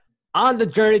On the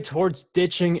journey towards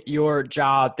ditching your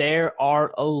job, there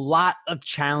are a lot of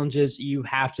challenges you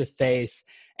have to face.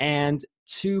 And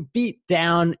to beat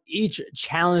down each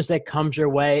challenge that comes your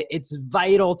way, it's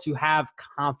vital to have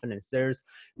confidence. There's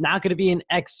not going to be an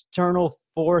external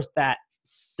force that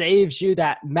saves you,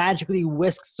 that magically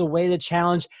whisks away the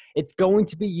challenge. It's going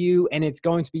to be you, and it's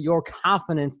going to be your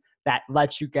confidence that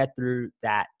lets you get through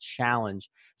that challenge.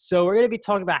 So, we're going to be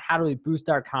talking about how do we boost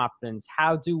our confidence?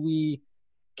 How do we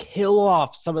kill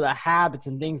off some of the habits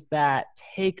and things that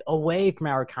take away from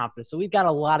our confidence? So we've got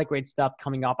a lot of great stuff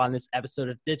coming up on this episode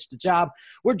of Ditch the Job.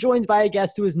 We're joined by a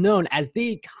guest who is known as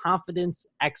the confidence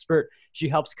expert. She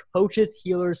helps coaches,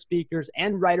 healers, speakers,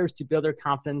 and writers to build their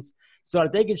confidence so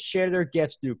that they can share their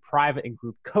gifts through private and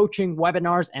group coaching,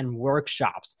 webinars, and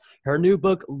workshops. Her new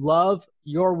book, Love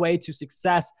Your Way to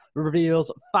Success, reveals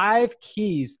 5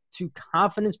 keys to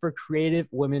confidence for creative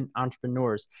women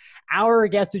entrepreneurs. Our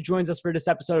guest who joins us for this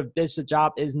episode of Ditch the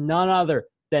Job is none other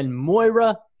than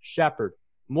Moira Shepard.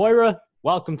 Moira,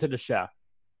 welcome to the show.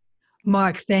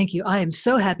 Mark, thank you. I am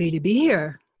so happy to be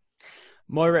here.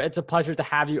 Moira, it's a pleasure to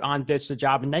have you on Ditch the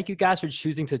Job. And thank you guys for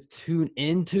choosing to tune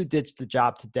into Ditch the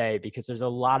Job today, because there's a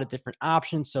lot of different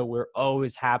options. So we're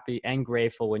always happy and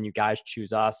grateful when you guys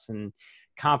choose us. And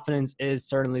confidence is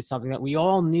certainly something that we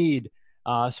all need,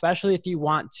 especially if you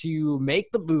want to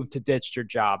make the move to ditch your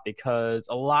job, because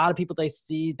a lot of people, they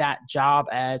see that job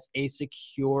as a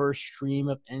secure stream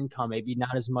of income. Maybe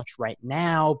not as much right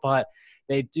now, but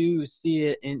they do see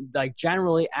it in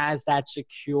generally as that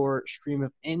secure stream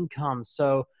of income.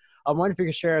 So I wonder if you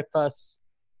could share with us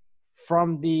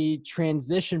from the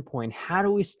transition point, how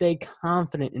do we stay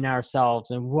confident in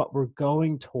ourselves and what we're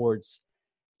going towards,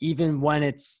 even when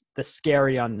it's the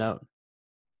scary unknown?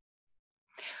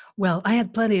 Well, I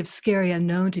had plenty of scary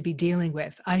unknown to be dealing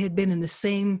with. I had been in the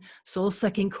same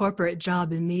soul-sucking corporate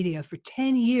job in media for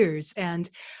 10 years, and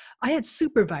I had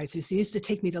supervisors who used to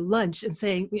take me to lunch and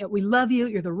saying, we love you,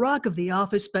 you're the rock of the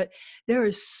office, but there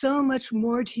is so much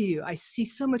more to you. I see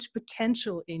so much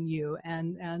potential in you,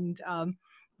 and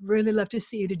really love to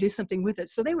see you to do something with it.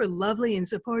 So they were lovely and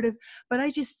supportive, but I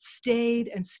just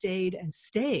stayed and stayed and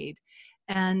stayed.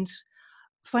 And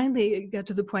finally, it got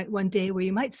to the point one day where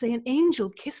you might say an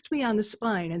angel kissed me on the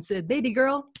spine and said, baby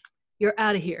girl, you're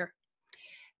out of here.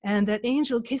 And that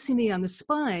angel kissing me on the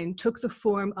spine took the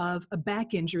form of a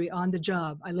back injury on the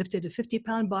job. I lifted a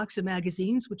 50-pound box of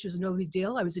magazines, which was no big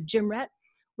deal. I was a gym rat,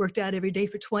 worked out every day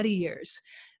for 20 years.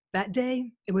 That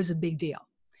day, it was a big deal.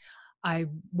 I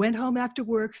went home after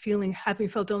work having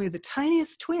felt only the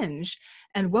tiniest twinge,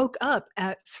 and woke up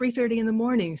at 3:30 in the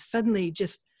morning, suddenly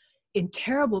just in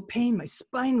terrible pain. My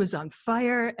spine was on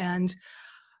fire. And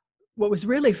what was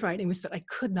really frightening was that I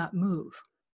could not move.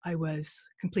 I was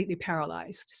completely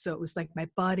paralyzed. So it was like my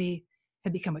body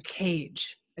had become a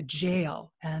cage, a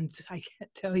jail. And I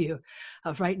can't tell you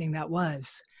how frightening that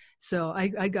was. So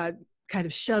I got kind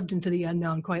of shoved into the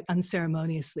unknown quite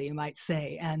unceremoniously, you might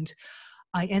say. And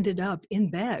I ended up in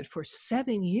bed for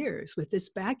 7 years with this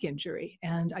back injury.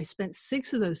 And I spent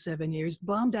 6 of those 7 years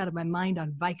bombed out of my mind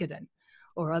on Vicodin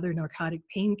or other narcotic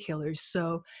painkillers.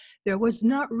 So there was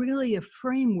not really a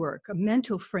framework, a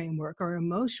mental framework or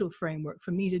emotional framework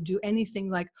for me to do anything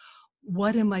like,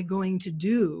 what am I going to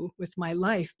do with my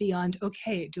life beyond,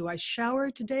 okay, do I shower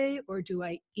today or do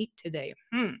I eat today?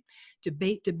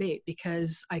 Debate,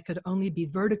 because I could only be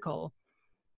vertical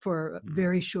for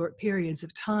very short periods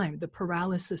of time. The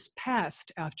paralysis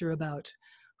passed after about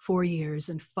 4 years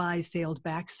and 5 failed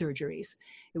back surgeries.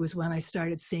 It was when I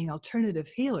started seeing alternative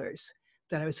healers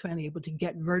that I was finally able to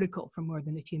get vertical for more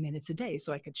than a few minutes a day.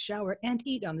 So I could shower and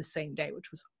eat on the same day, which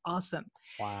was awesome.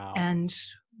 Wow. And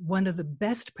one of the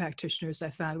best practitioners I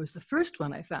found was the first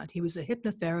one I found. He was a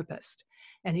hypnotherapist,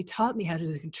 and he taught me how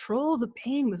to control the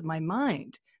pain with my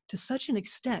mind to such an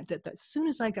extent that as soon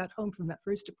as I got home from that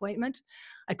first appointment,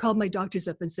 I called my doctors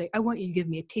up and say, I want you to give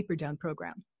me a taper down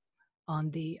program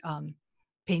on the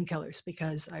painkillers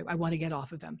because I want to get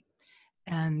off of them.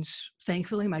 And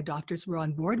thankfully, my doctors were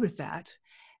on board with that.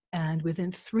 And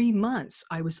within 3 months,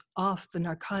 I was off the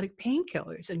narcotic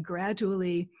painkillers. And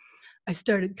gradually, I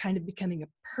started kind of becoming a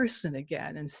person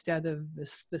again, instead of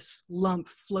this lump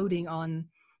floating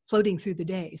through the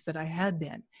days that I had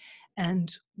been.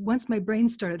 And once my brain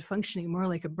started functioning more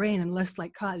like a brain and less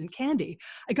like cotton candy,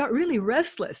 I got really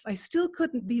restless. I still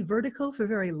couldn't be vertical for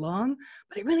very long,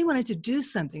 but I really wanted to do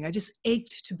something. I just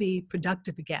ached to be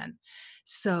productive again.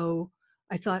 So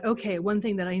I thought, okay, one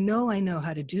thing that I know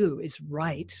how to do is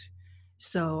write.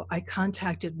 So I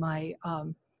contacted my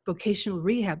vocational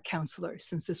rehab counselor,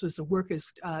 since this was a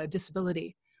workers'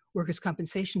 disability workers'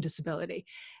 compensation disability.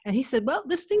 And he said, well,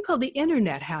 this thing called the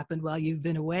internet happened while you've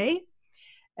been away.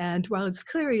 And while it's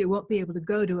clear you won't be able to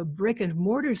go to a brick and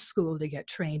mortar school to get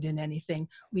trained in anything,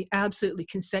 we absolutely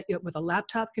can set you up with a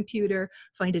laptop computer,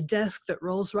 find a desk that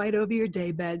rolls right over your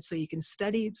daybed so you can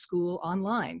study school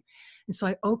online. And so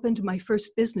I opened my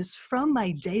first business from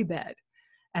my daybed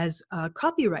as a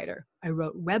copywriter. I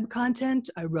wrote web content,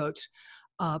 I wrote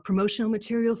promotional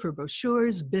material for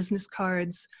brochures, business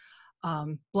cards,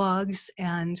 blogs,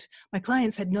 and my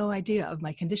clients had no idea of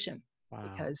my condition. Wow.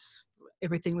 Because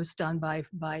everything was done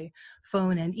by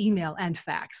phone and email and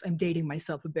fax. I'm dating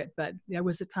myself a bit, but there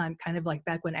was a time kind of like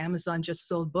back when Amazon just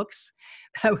sold books.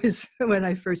 That was when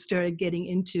I first started getting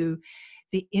into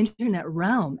the internet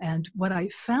realm. And what I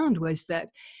found was that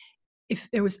if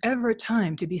there was ever a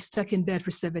time to be stuck in bed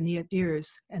for 7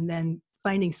 years and then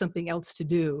finding something else to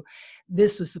do,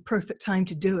 this was the perfect time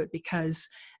to do it because,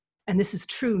 and this is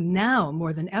true now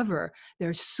more than ever, there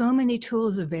are so many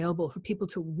tools available for people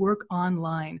to work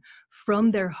online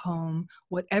from their home,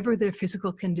 whatever their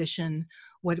physical condition,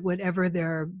 whatever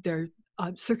their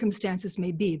circumstances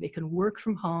may be. They can work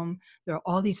from home. There are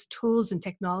all these tools and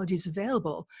technologies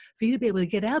available for you to be able to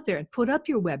get out there and put up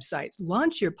your websites,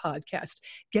 launch your podcast,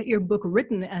 get your book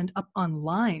written and up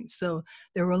online. So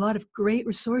there were a lot of great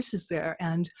resources there.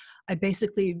 And I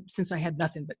basically, since I had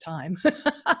nothing but time,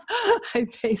 I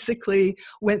basically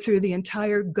went through the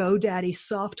entire GoDaddy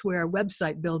software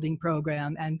website building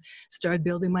program and started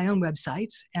building my own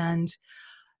website. And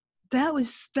that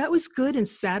was good and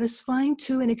satisfying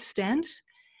to an extent.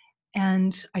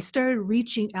 And I started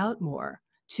reaching out more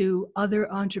to other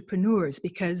entrepreneurs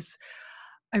because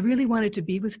I really wanted to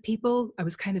be with people. I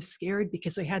was kind of scared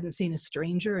because I hadn't seen a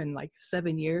stranger in like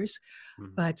 7 years.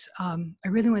 Mm-hmm. But I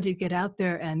really wanted to get out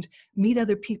there and meet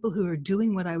other people who are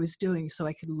doing what I was doing so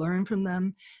I could learn from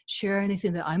them, share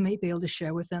anything that I might be able to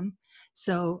share with them.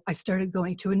 So I started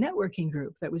going to a networking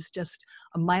group that was just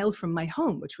a mile from my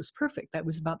home, which was perfect. That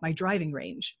was about my driving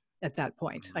range at that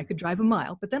point. I could drive a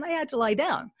mile, but then I had to lie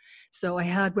down. So I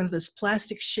had one of those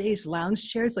plastic chaise lounge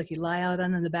chairs like you lie out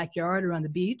on in the backyard or on the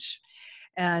beach.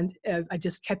 And I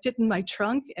just kept it in my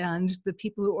trunk. And the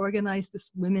people who organized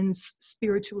this women's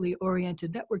spiritually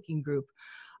oriented networking group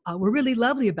were really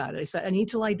lovely about it. I said, I need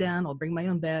to lie down. I'll bring my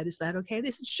own bed. Is that okay?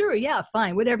 They said, sure, yeah,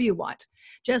 fine, whatever you want.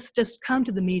 Just come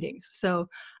to the meetings. So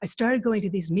I started going to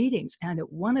these meetings. And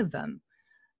at one of them,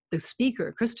 the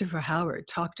speaker, Christopher Howard,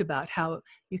 talked about how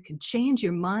you can change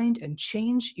your mind and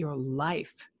change your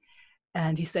life.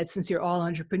 And he said, since you're all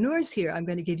entrepreneurs here, I'm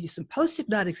going to give you some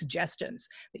post-hypnotic suggestions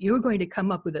that you're going to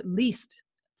come up with at least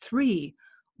 3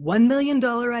 $1 million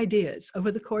ideas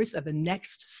over the course of the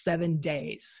next 7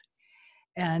 days.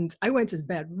 And I went to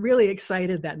bed really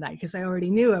excited that night because I already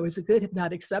knew I was a good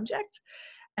hypnotic subject.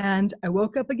 And I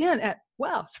woke up again at,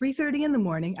 3:30 in the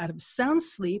morning out of sound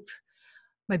sleep.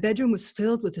 My bedroom was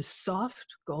filled with a soft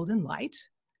golden light.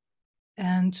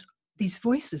 And these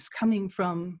voices coming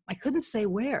from, I couldn't say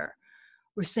where,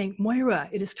 were saying, Moira,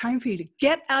 it is time for you to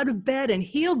get out of bed and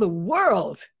heal the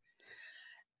world.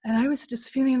 And I was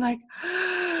just feeling like,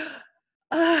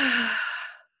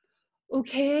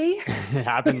 okay. It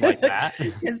happened like that.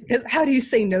 Because how do you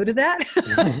say no to that?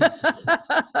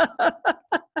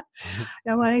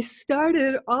 Now, when I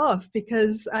started off,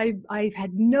 because I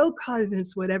had no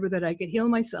confidence whatever that I could heal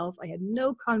myself, I had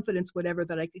no confidence whatever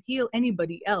that I could heal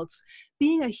anybody else.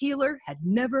 Being a healer had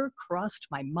never crossed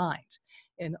my mind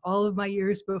in all of my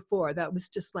years before. That was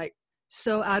just like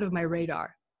so out of my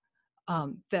radar.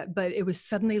 But it was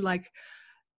suddenly like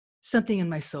something in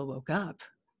my soul woke up,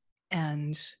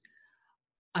 and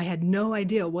I had no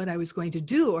idea what I was going to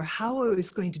do or how I was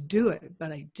going to do it,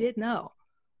 but I did know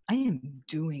I am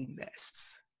doing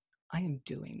this. I am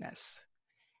doing this.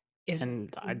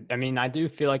 And I mean, I do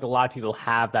feel like a lot of people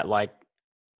have that, like,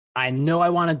 I know I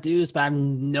want to do this, but I have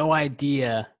no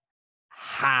idea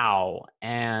how.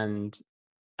 And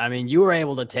I mean, you were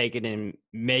able to take it and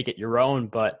make it your own,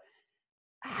 but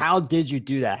how did you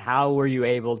do that? How were you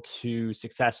able to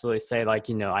successfully say, like,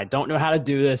 I don't know how to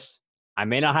do this. I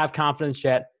may not have confidence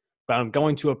yet, but I'm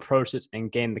going to approach this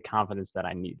and gain the confidence that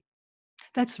I need.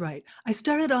 That's right. I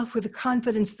started off with the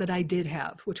confidence that I did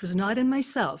have, which was not in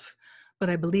myself, but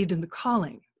I believed in the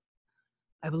calling.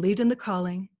 I believed in the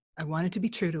calling. I wanted to be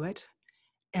true to it.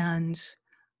 And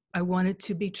I wanted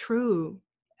to be true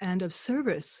and of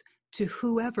service to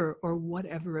whoever or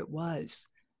whatever it was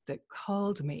that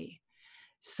called me.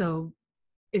 So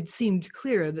it seemed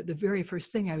clear that the very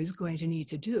first thing I was going to need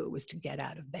to do was to get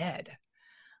out of bed.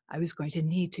 I was going to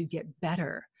need to get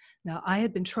better. Now, I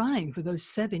had been trying for those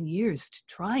 7 years,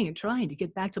 trying and trying to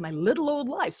get back to my little old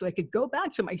life so I could go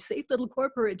back to my safe little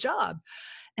corporate job,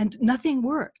 and nothing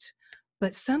worked.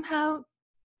 But somehow,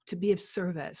 to be of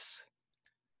service,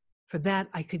 for that,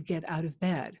 I could get out of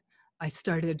bed. I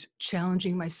started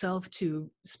challenging myself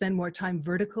to spend more time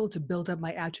vertical to build up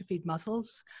my atrophied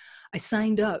muscles. I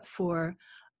signed up for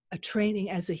a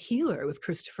training as a healer with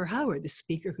Christopher Howard, the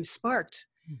speaker who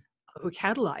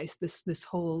catalyzed this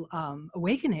whole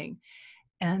awakening.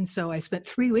 And so I spent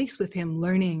 3 weeks with him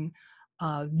learning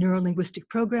neuro-linguistic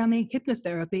programming,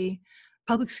 hypnotherapy,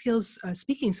 public skills,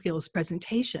 speaking skills,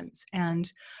 presentations.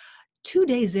 And 2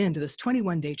 days into this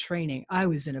 21-day training, I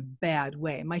was in a bad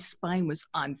way. My spine was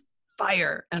on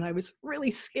fire, and I was really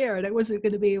scared I wasn't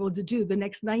going to be able to do the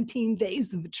next 19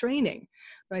 days of the training.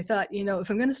 But I thought, if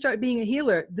I'm going to start being a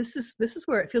healer, this is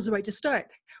where it feels right to start.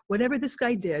 Whatever this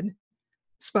guy did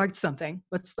sparked something.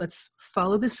 Let's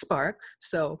follow this spark.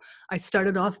 So I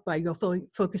started off by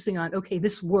focusing on, okay,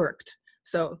 this worked.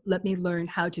 So let me learn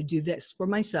how to do this for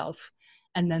myself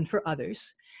and then for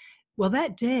others. Well,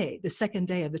 that day, the second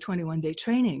day of the 21-day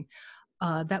training,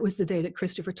 that was the day that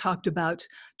Christopher talked about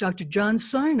Dr. John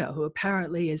Sarno, who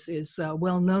apparently is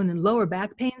well known in lower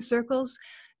back pain circles.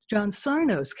 John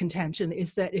Sarno's contention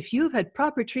is that if you've had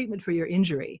proper treatment for your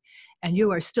injury and you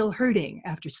are still hurting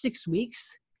after 6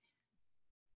 weeks,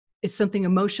 it's something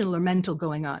emotional or mental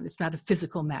going on. It's not a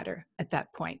physical matter at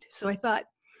that point. So I thought,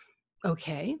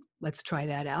 okay, let's try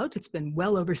that out. It's been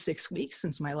well over 6 weeks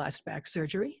since my last back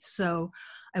surgery. So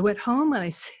I went home and I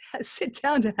sit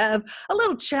down to have a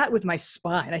little chat with my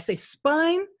spine. I say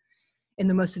spine in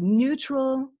the most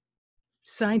neutral,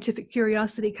 scientific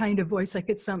curiosity kind of voice I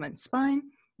could summon. Spine,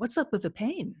 what's up with the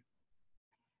pain?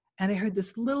 And I heard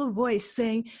this little voice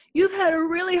saying, you've had a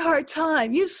really hard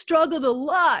time. You've struggled a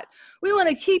lot. We want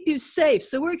to keep you safe,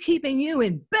 so we're keeping you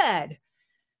in bed.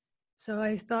 So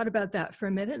I thought about that for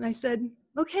a minute and I said,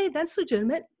 okay, that's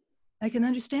legitimate. I can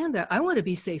understand that. I want to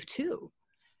be safe too.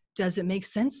 Does it make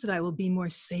sense that I will be more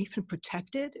safe and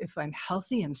protected if I'm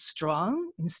healthy and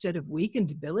strong instead of weak and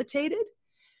debilitated?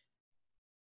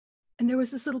 And there was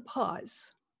this little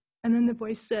pause. And then the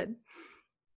voice said,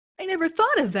 I never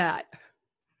thought of that.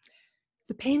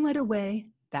 The pain went away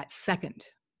that second.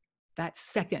 That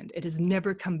second. It has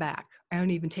never come back. I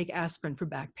don't even take aspirin for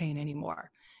back pain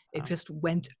anymore. It just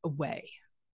went away.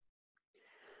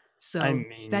 So I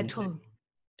mean, that told.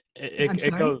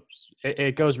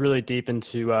 it goes really deep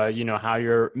into how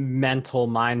your mental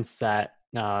mindset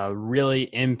really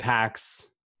impacts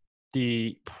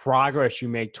the progress you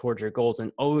make towards your goals,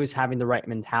 and always having the right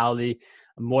mentality.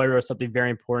 Moira, something very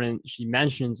important she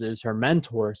mentions is her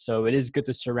mentor. So it is good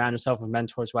to surround yourself with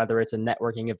mentors, whether it's a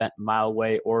networking event a mile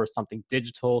away or something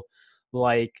digital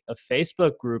like a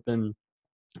Facebook group. And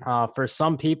for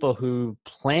some people who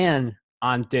plan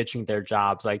on ditching their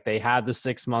jobs, like they have the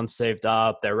 6 months saved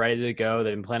up, they're ready to go,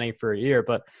 they've been planning for a year,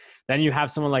 but then you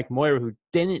have someone like Moira who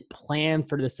didn't plan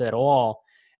for this at all,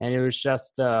 and it was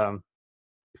just an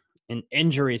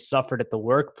injury suffered at the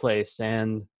workplace.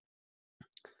 And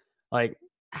like,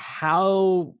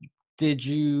 how did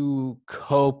you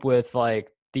cope with like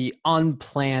the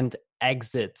unplanned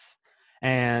exits,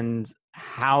 and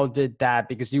how did that,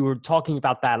 because you were talking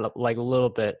about that like a little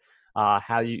bit,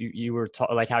 how you were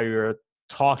how you were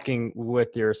talking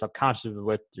with your subconscious,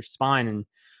 with your spine, and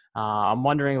I'm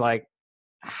wondering, like,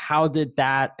 how did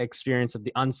that experience of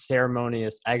the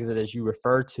unceremonious exit, as you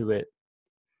refer to it,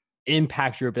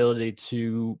 impact your ability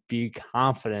to be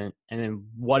confident? And then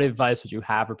what advice would you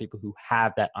have for people who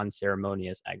have that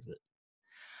unceremonious exit?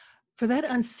 For that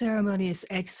unceremonious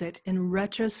exit, in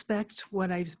retrospect,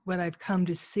 what I've come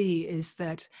to see is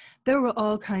that there were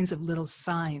all kinds of little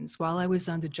signs while I was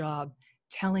on the job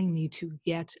telling me to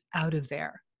get out of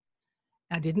there.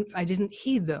 I didn't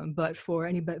heed them, but for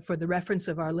the reference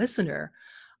of our listener,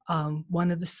 one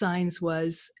of the signs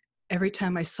was every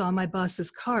time I saw my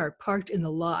boss's car parked in the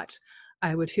lot,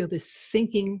 I would feel this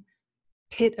sinking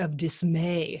pit of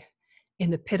dismay in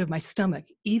the pit of my stomach.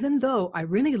 Even though I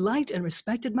really liked and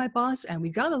respected my boss and we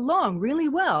got along really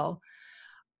well,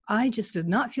 I just did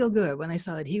not feel good when I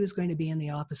saw that he was going to be in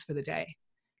the office for the day.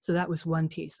 So that was one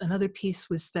piece. Another piece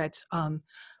was that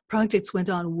projects went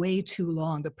on way too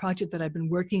long. The project that I've been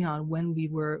working on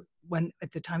when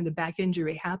at the time the back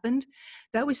injury happened,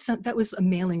 that was a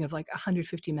mailing of like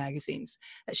 150 magazines.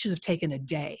 That should have taken a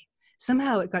day.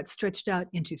 Somehow it got stretched out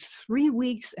into 3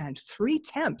 weeks and 3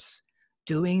 temps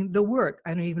doing the work.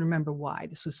 I don't even remember why.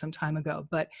 This was some time ago,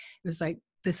 but it was like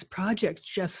this project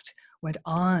just went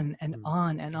on and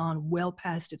on and on, well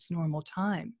past its normal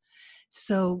time.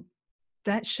 So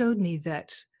that showed me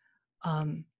that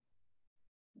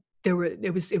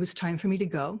it was time for me to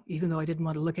go, even though I didn't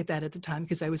want to look at that at the time,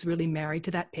 because I was really married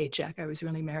to that paycheck. I was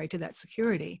really married to that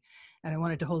security, and I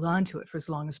wanted to hold on to it for as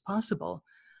long as possible.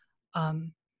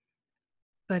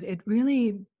 But it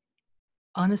really,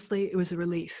 honestly, it was a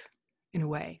relief in a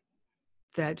way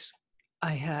that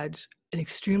I had an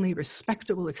extremely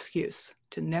respectable excuse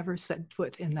to never set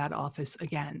foot in that office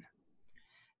again.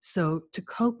 So to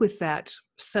cope with that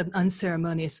sudden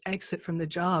unceremonious exit from the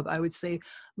job, I would say,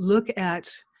 look at,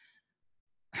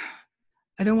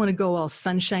 I don't want to go all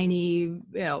sunshiny,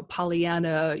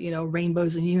 Pollyanna,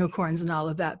 rainbows and unicorns and all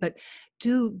of that, but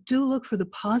do look for the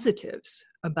positives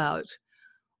about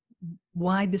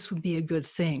why this would be a good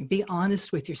thing. Be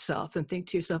honest with yourself and think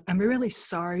to yourself, am I really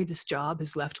sorry this job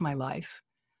has left my life?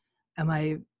 Have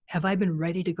I been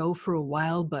ready to go for a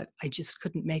while, but I just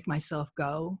couldn't make myself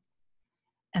go?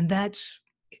 And that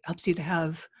helps you to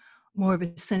have more of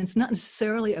a sense, not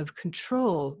necessarily of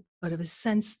control, but of a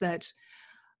sense that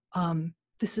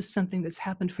this is something that's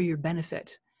happened for your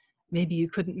benefit. Maybe you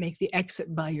couldn't make the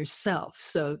exit by yourself,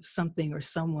 so something or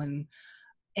someone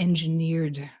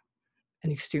engineered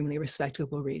an extremely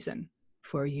respectable reason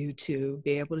for you to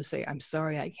be able to say, I'm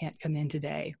sorry, I can't come in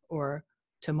today, or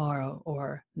tomorrow,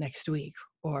 or next week,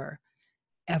 or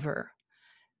ever.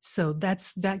 So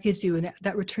that gives you,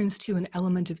 that returns to an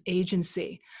element of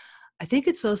agency. I think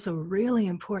it's also really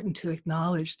important to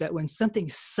acknowledge that when something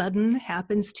sudden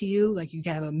happens to you, like you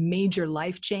have a major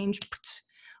life change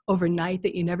overnight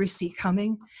that you never see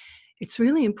coming, it's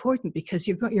really important because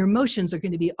your emotions are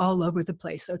going to be all over the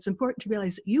place. So it's important to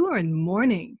realize that you are in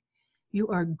mourning. You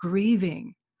are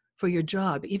grieving for your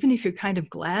job. Even if you're kind of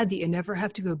glad that you never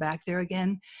have to go back there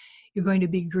again, you're going to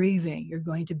be grieving. You're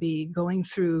going to be going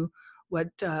through what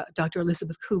Dr.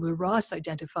 Elizabeth Kubler-Ross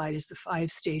identified as the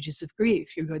 5 stages of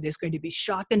grief. There's going to be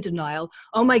shock and denial.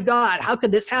 Oh my God, how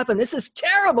could this happen? This is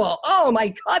terrible. Oh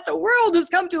my God, the world has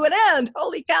come to an end.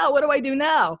 Holy cow, what do I do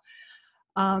now?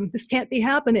 This can't be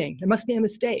happening. There must be a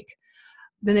mistake.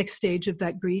 The next stage of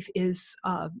that grief is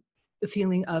the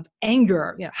feeling of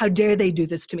anger. How dare they do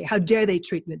this to me? How dare they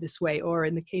treat me this way? Or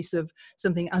in the case of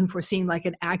something unforeseen like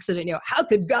an accident, how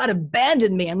could God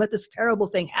abandon me and let this terrible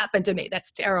thing happen to me?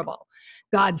 That's terrible.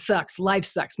 God sucks. Life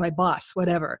sucks. My boss,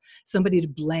 whatever. Somebody to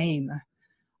blame.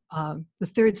 The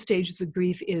third stage of the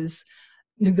grief is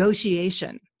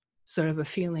negotiation. Sort of a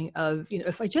feeling of,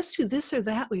 if I just do this or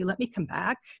that, will you let me come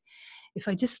back? If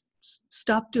I just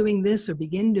stop doing this or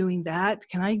begin doing that,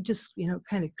 can I just,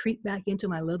 kind of creep back into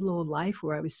my little old life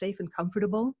where I was safe and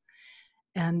comfortable?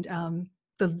 And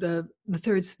the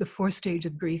fourth stage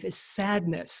of grief is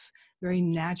sadness, very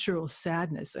natural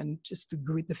sadness, and just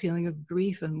the feeling of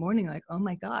grief and mourning, like, oh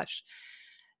my gosh,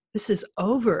 this is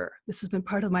over. This has been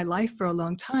part of my life for a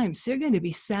long time. So you're going to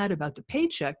be sad about the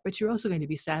paycheck, but you're also going to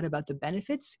be sad about the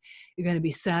benefits. You're going to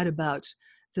be sad about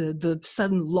the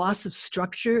sudden loss of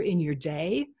structure in your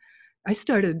day. I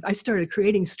started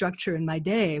creating structure in my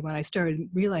day when I started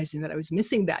realizing that I was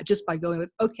missing that, just by going with,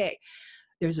 okay,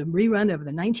 there's a rerun of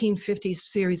the 1950s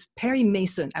series Perry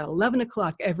Mason at 11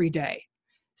 o'clock every day.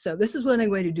 So this is what I'm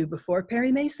going to do before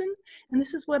Perry Mason, and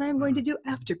this is what I'm going to do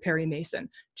after Perry Mason,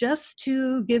 just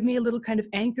to give me a little kind of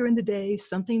anchor in the day,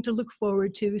 something to look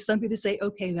forward to, something to say,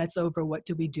 okay, that's over, what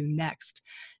do we do next?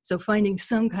 So finding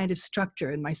some kind of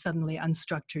structure in my suddenly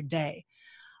unstructured day.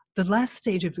 The last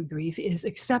stage of the grief is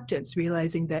acceptance,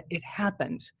 realizing that it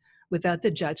happened without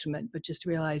the judgment, but just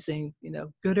realizing,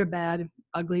 good or bad,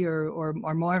 ugly or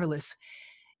marvelous,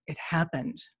 it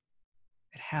happened.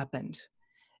 It happened.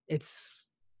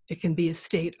 It can be a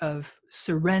state of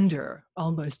surrender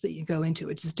almost that you go into.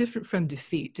 It's different from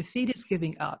defeat. Defeat is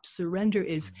giving up. Surrender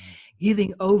is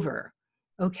giving over.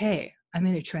 Okay,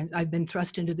 I've been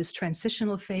thrust into this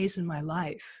transitional phase in my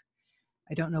life.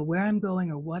 I don't know where I'm going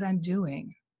or what I'm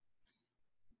doing,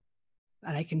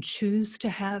 but I can choose to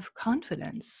have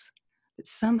confidence that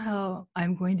somehow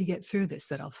I'm going to get through this,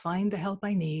 that I'll find the help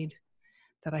I need,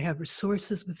 that I have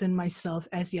resources within myself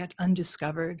as yet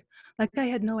undiscovered. Like I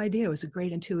had no idea I was a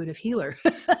great intuitive healer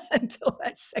until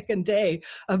that second day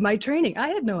of my training. I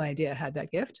had no idea I had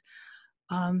that gift.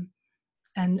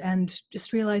 And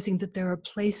just realizing that there are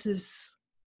places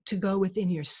to go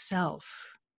within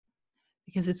yourself,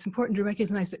 because it's important to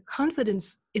recognize that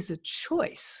confidence is a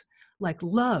choice, like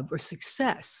love or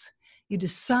success. You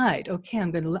decide, okay,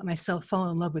 I'm going to let myself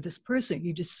fall in love with this person.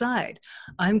 You decide,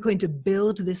 I'm going to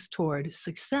build this toward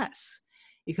success.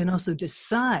 You can also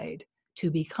decide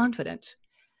to be confident.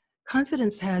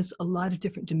 Confidence has a lot of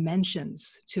different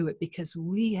dimensions to it because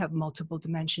we have multiple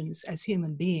dimensions as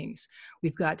human beings.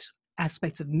 We've got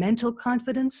aspects of mental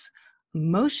confidence,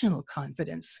 emotional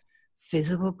confidence,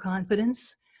 physical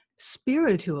confidence,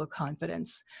 spiritual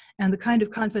confidence, and the kind of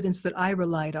confidence that I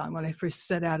relied on when I first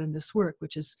set out in this work,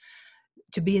 which is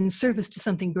to be in service to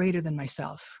something greater than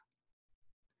myself.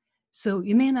 So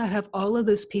you may not have all of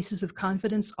those pieces of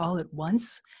confidence all at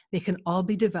once. They can all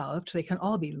be developed. They can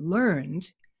all be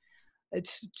learned.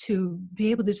 To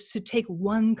be able to take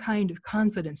one kind of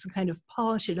confidence and kind of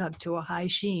polish it up to a high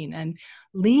sheen and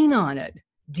lean on it,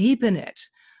 deepen it,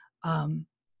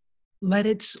 let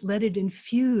it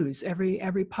infuse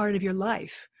every part of your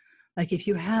life. Like if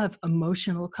you have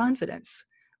emotional confidence,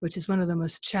 which is one of the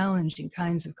most challenging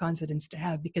kinds of confidence to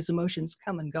have, because emotions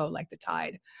come and go like the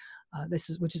tide.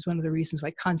 Which is one of the reasons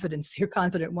why you're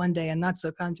confident one day and not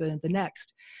so confident the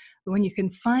next. But when you can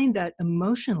find that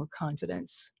emotional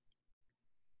confidence,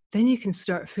 then you can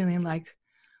start feeling like,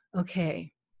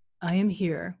 okay, I am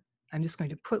here. I'm just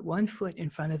going to put one foot in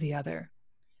front of the other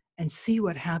and see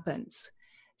what happens.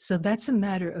 So that's a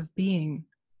matter of being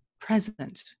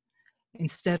present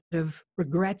instead of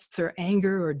regrets or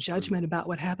anger or judgment about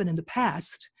what happened in the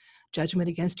past, judgment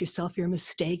against yourself, your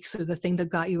mistakes, or the thing that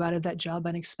got you out of that job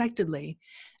unexpectedly,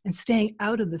 and staying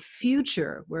out of the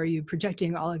future where you're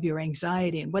projecting all of your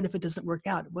anxiety and what if it doesn't work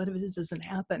out? What if it doesn't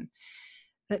happen?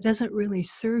 That doesn't really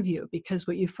serve you, because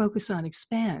what you focus on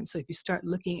expands. So if you start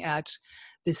looking at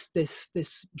this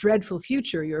dreadful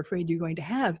future you're afraid you're going to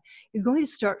have, you're going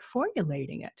to start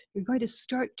formulating it. You're going to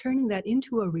start turning that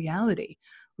into a reality,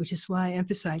 which is why I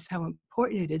emphasize how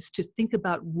important it is to think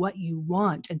about what you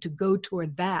want and to go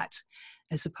toward that,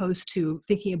 as opposed to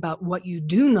thinking about what you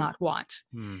do not want.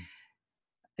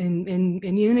 In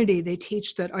Unity, they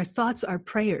teach that our thoughts are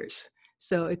prayers.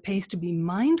 So it pays to be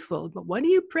mindful, but what are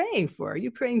you praying for? Are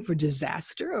you praying for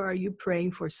disaster, or are you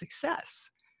praying for success?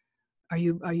 Are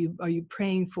you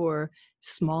praying for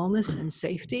smallness and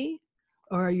safety,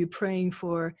 or are you praying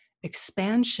for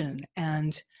expansion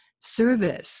and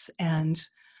service and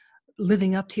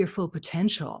living up to your full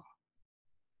potential?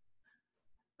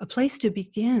 A place to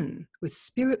begin with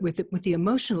with the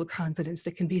emotional confidence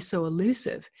that can be so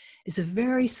elusive is a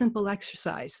very simple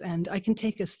exercise, and I can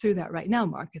take us through that right now,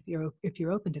 Mark, if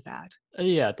you're open to that.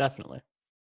 Yeah, definitely.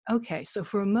 Okay, so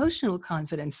for emotional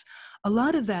confidence, a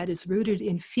lot of that is rooted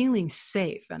in feeling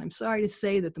safe, and I'm sorry to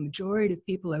say that the majority of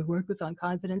people I've worked with on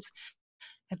confidence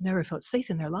have never felt safe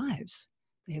in their lives.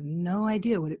 They have no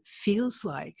idea what it feels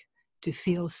like to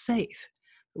feel safe.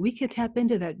 We can tap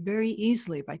into that very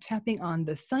easily by tapping on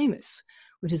the thymus,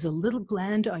 which is a little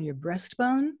gland on your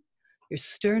breastbone, your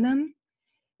sternum.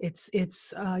 It's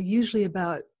usually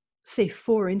about, say,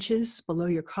 4 inches below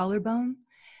your collarbone.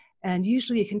 And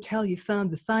usually you can tell you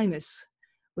found the thymus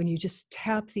when you just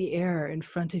tap the air in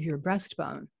front of your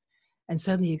breastbone. And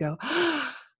suddenly you go,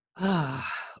 ah,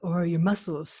 or your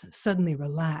muscles suddenly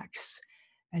relax.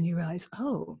 And you realize,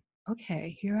 oh,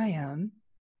 okay, here I am,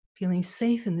 feeling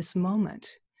safe in this moment.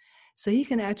 So you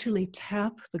can actually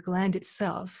tap the gland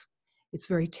itself. It's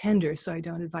very tender, so I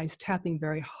don't advise tapping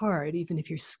very hard. Even if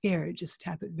you're scared, just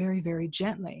tap it very, very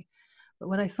gently. But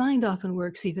what I find often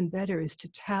works even better is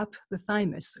to tap the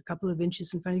thymus a couple of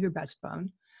inches in front of your breastbone.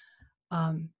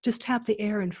 Just tap the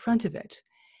air in front of it.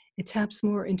 It taps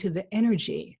more into the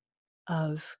energy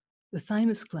of the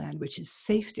thymus gland, which is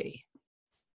safety.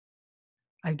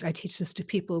 I teach this to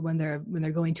people when they're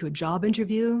going to a job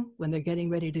interview, when they're getting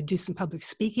ready to do some public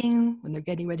speaking, when they're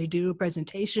getting ready to do a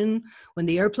presentation, when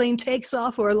the airplane takes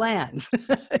off or lands.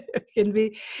 It can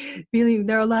be really,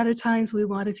 there are a lot of times we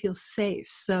want to feel safe.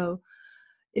 So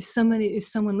if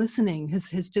someone listening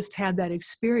has just had that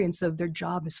experience of their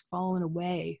job has fallen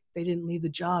away, they didn't leave the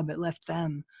job, it left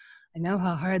them. I know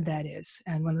how hard that is.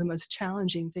 And one of the most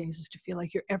challenging things is to feel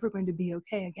like you're ever going to be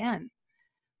okay again.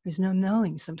 There's no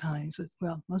knowing sometimes,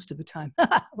 most of the time.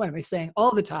 What am I saying? All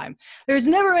the time. There's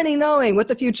never any knowing what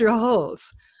the future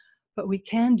holds. What we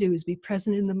can do is be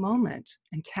present in the moment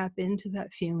and tap into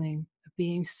that feeling of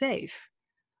being safe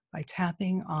by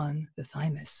tapping on the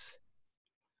thymus.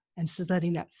 And so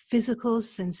letting that physical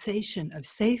sensation of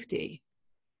safety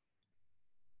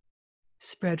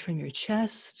spread from your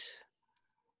chest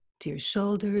to your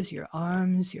shoulders, your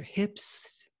arms, your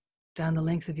hips, down the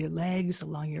length of your legs,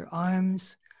 along your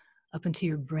arms, up into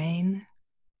your brain.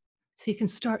 So you can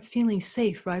start feeling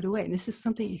safe right away. And this is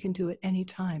something you can do at any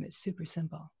time. It's super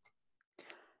simple.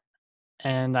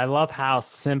 And I love how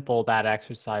simple that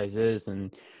exercise is.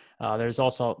 And there's a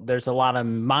lot of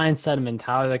mindset and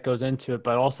mentality that goes into it,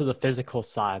 but also the physical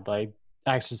side, like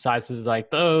exercises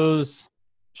like those,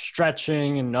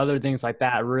 stretching and other things like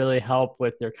that really help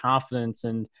with your confidence.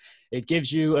 And it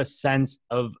gives you a sense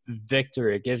of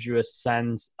victory. It gives you a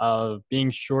sense of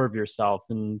being sure of yourself.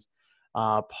 And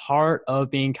Part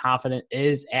of being confident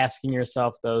is asking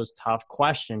yourself those tough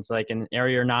questions, like in an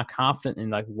area you're not confident in,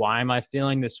 like, why am I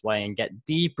feeling this way? And get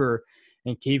deeper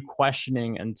and keep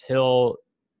questioning until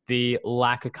the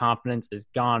lack of confidence is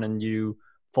gone and you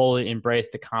fully embrace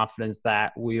the confidence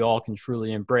that we all can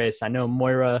truly embrace. I know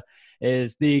Moira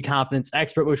is the confidence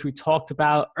expert, which we talked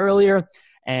about earlier,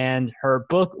 and her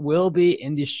book will be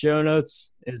in the show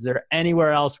notes. Is there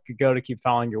anywhere else we could go to keep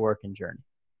following your work and journey?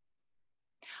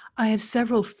 I have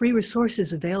several free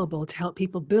resources available to help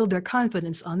people build their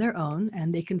confidence on their own,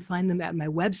 and they can find them at my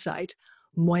website,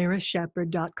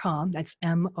 moirashepard.com. That's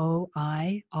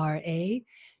Moira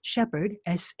Shepard,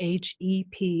 SHEPARD.com.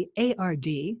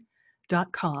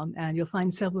 And you'll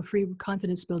find several free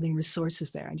confidence building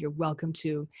resources there, and you're welcome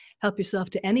to help yourself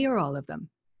to any or all of them.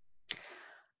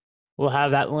 We'll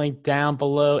have that link down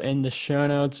below in the show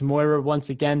notes. Moira, once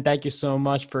again, thank you so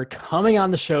much for coming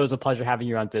on the show. It was a pleasure having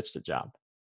you on Ditch the Job.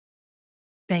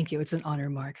 Thank you. It's an honor,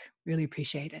 Mark. Really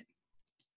appreciate it.